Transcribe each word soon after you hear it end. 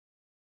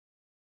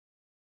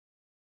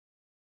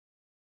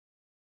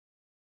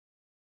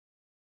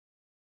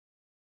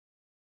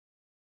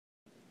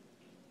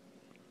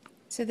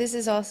So this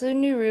is also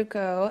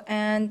naruko,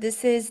 and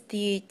this is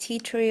the tea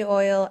tree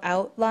oil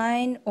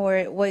outline,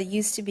 or what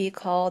used to be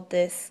called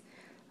this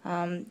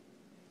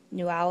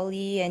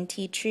nuauli and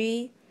tea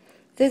tree.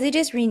 So they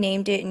just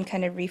renamed it and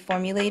kind of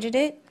reformulated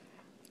it.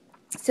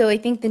 So I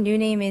think the new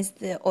name is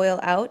the oil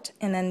out,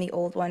 and then the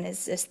old one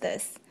is just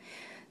this.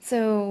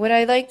 So what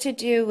I like to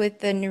do with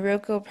the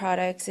naruko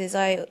products is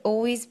I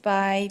always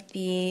buy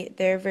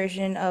their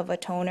version of a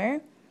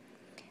toner.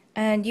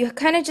 And you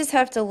kind of just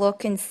have to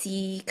look and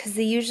see because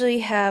they usually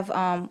have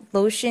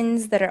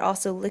lotions that are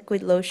also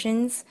liquid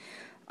lotions.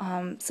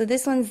 So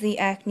this one's the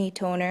acne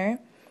toner.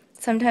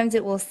 Sometimes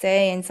it will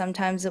say and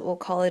sometimes it will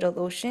call it a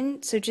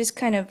lotion. So just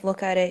kind of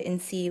look at it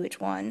and see which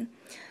one.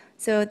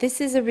 So this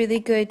is a really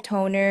good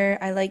toner.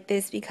 I like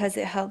this because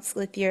it helps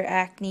with your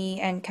acne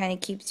and kind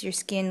of keeps your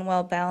skin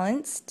well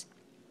balanced.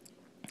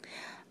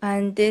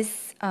 And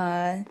this,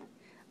 I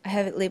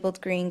have it labeled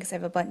green because I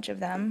have a bunch of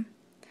them.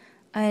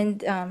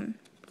 And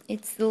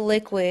it's the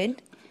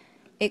liquid.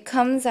 It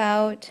comes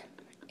out,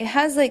 it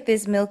has like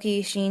this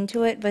milky sheen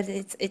to it, but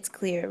it's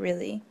clear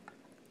really.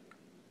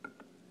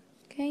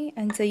 Okay,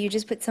 and so you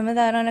just put some of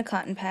that on a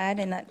cotton pad,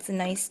 and that's a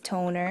nice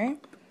toner.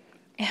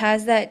 It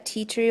has that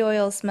tea tree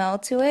oil smell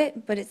to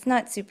it, but it's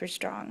not super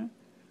strong.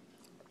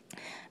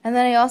 And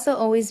then I also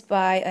always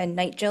buy a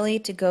night jelly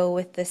to go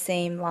with the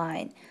same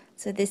line.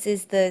 So this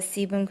is the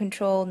Sebum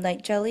Control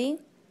Night Jelly.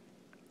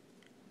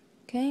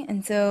 Okay,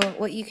 and so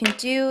what you can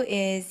do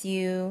is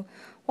you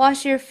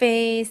wash your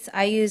face.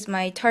 I use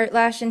my Tarte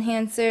Lash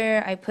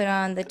Enhancer. I put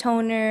on the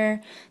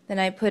toner, then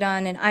I put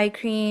on an eye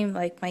cream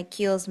like my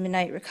Kiehl's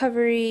Midnight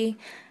Recovery,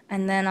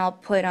 and then I'll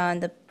put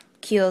on the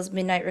Kiehl's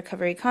Midnight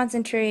Recovery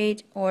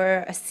Concentrate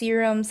or a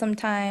serum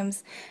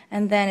sometimes,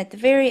 and then at the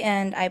very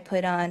end I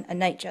put on a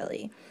night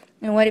jelly.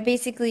 And what it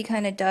basically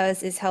kind of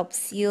does is help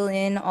seal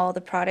in all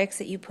the products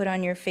that you put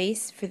on your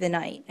face for the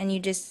night, and you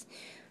just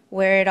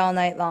wear it all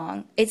night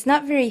long. It's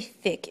not very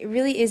thick. It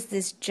really is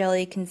this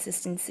jelly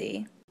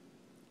consistency.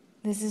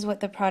 This is what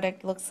the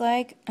product looks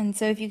like, and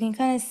so if you can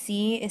kind of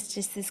see, it's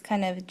just this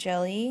kind of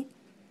jelly.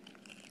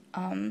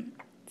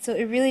 So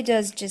it really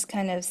does just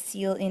kind of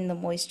seal in the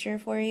moisture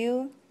for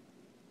you.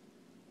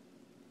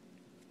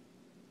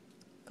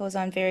 Goes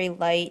on very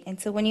light, and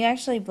so when you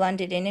actually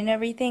blend it in and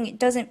everything, it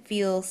doesn't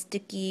feel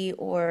sticky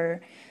or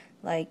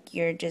like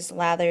you're just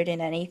lathered in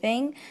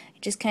anything.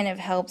 It just kind of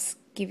helps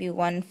give you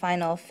one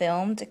final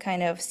film to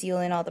kind of seal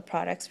in all the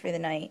products for the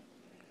night.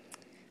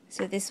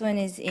 So this one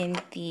is in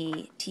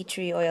the tea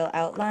tree oil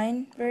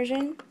outline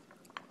version.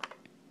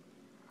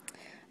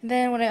 And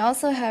then what I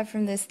also have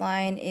from this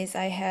line is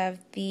I have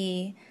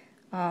the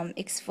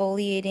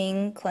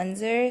exfoliating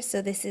cleanser.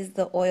 So this is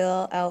the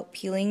oil out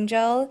peeling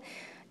gel.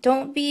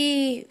 Don't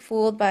be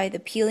fooled by the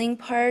peeling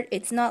part.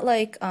 It's not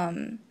like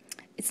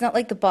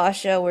the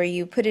Basha where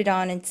you put it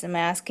on, it's a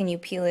mask and you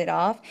peel it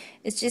off.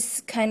 It's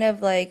just kind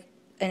of like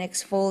an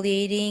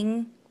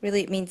exfoliating,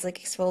 really it means like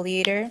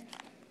exfoliator.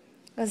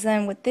 Because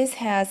then what this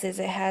has is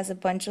it has a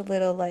bunch of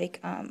little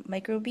like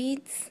micro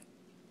beads.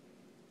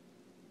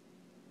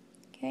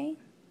 Okay,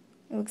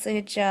 it looks like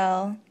a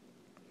gel.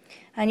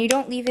 And you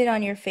don't leave it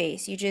on your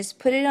face. You just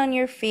put it on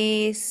your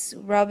face,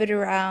 rub it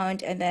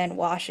around, and then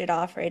wash it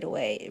off right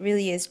away. It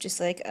really is just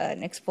like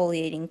an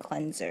exfoliating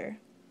cleanser.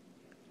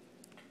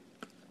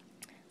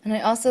 And I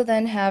also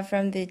then have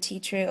from the tea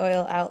tree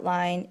oil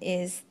outline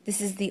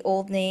this is the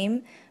old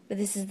name, but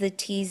this is the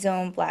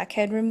T-Zone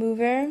Blackhead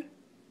Remover.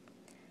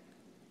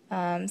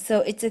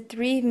 So it's a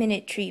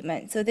 3-minute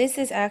treatment. So this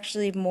is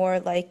actually more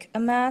like a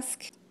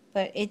mask,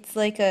 but it's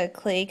like a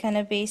clay kind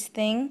of base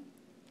thing.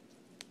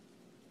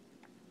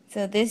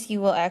 So this you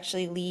will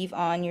actually leave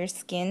on your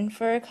skin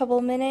for a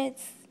couple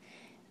minutes,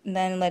 and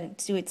then let it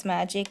do its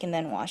magic, and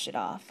then wash it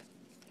off.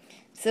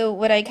 So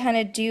what I kind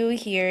of do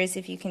here is,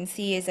 if you can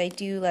see, is I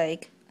do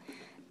like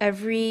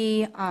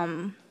every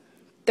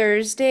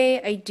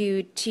Thursday I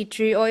do tea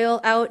tree oil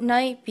out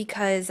night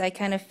because I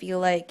kind of feel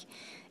like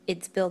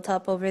it's built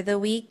up over the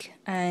week,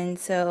 and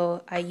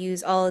so I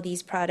use all of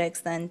these products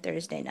then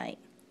Thursday night.